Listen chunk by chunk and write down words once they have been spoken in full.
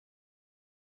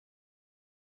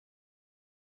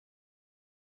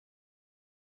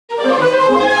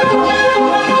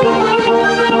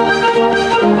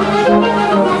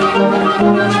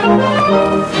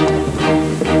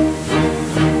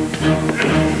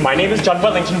My name is John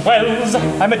Wellington Wells.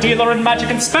 I'm a dealer in magic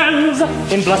and spells,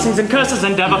 in blessings and curses,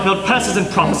 and ever-filled purses and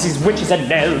prophecies, witches and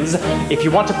knells. If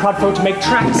you want a proud foe to make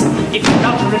tracks, if you're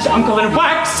not a rich uncle in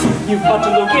wax, you've got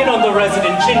to look in on the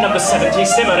resident gin number 70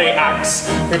 Simmery Axe.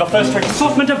 We have a first-rate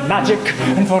assortment of magic,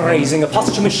 and for raising a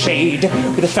posthumous shade,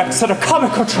 with effects that are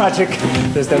comic or tragic,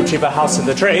 there's no cheaper house in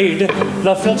the trade.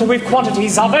 The filter, we've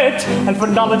quantities of it, and for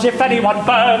knowledge if anyone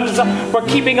burns, we're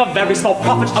keeping a very small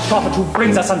profit, a prophet who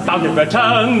brings us unbounded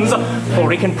returns.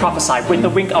 For he can prophesy with the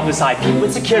wink of his eye, peep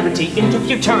with security into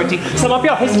futurity, sum up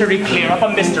your history, clear up a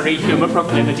mystery, humor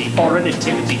proclivity, for a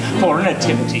nativity, for a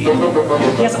nativity.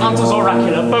 He has answers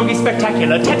oracular, bogey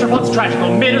spectacular, tetrapods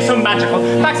tragical, mid so magical,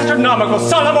 facts astronomical,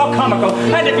 solemn or comical,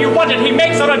 and if you want it, he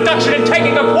makes a reduction in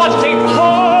taking a quantity.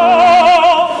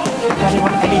 Oh! If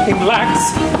anyone anything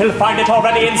lacks, he'll find it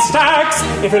already in stacks,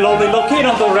 if he'll only look in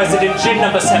on the resident gin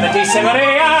number 70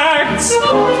 Simmery Axe.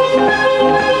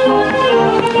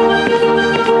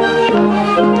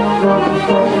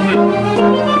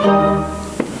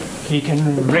 He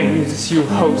can raise you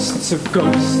hosts of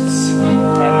ghosts, and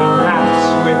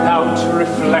that without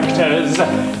reflectors,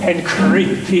 and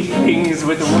creepy things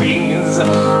with wings, and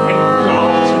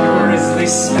gaunt and grisly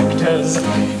specters.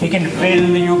 He can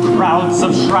fill you crowds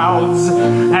of shrouds,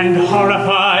 and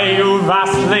horrify you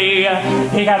vastly.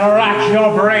 He can rack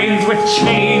your brains with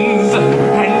chains,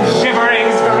 and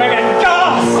shiverings grim and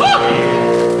ghastly.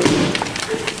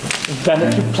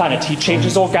 Then through planet he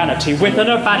changes organity with an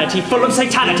urbanity full of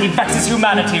satanity, vexes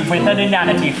humanity with an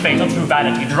inanity fatal through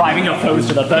vanity, driving your foes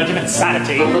to the verge of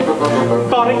insanity.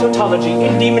 Barring tautology,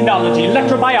 in demonology,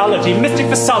 electrobiology, mystic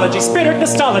physology, spirit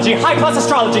nostalgia, high-class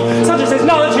astrology, such as his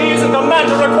knowledge, he isn't the man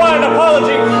to require an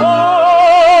apology. Oh!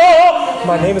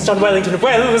 My name is John Wellington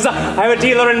Wells. I'm a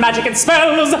dealer in magic and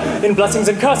spells, in blessings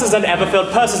and curses, and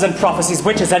ever-filled purses and prophecies,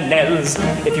 witches and knells.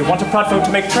 If you want a proud foe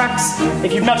to make tracks,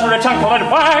 if you've not a rich uncle and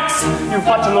wax, you've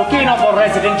got to look in on the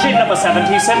resident gin number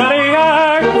 70 Simmery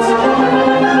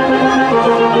Axe.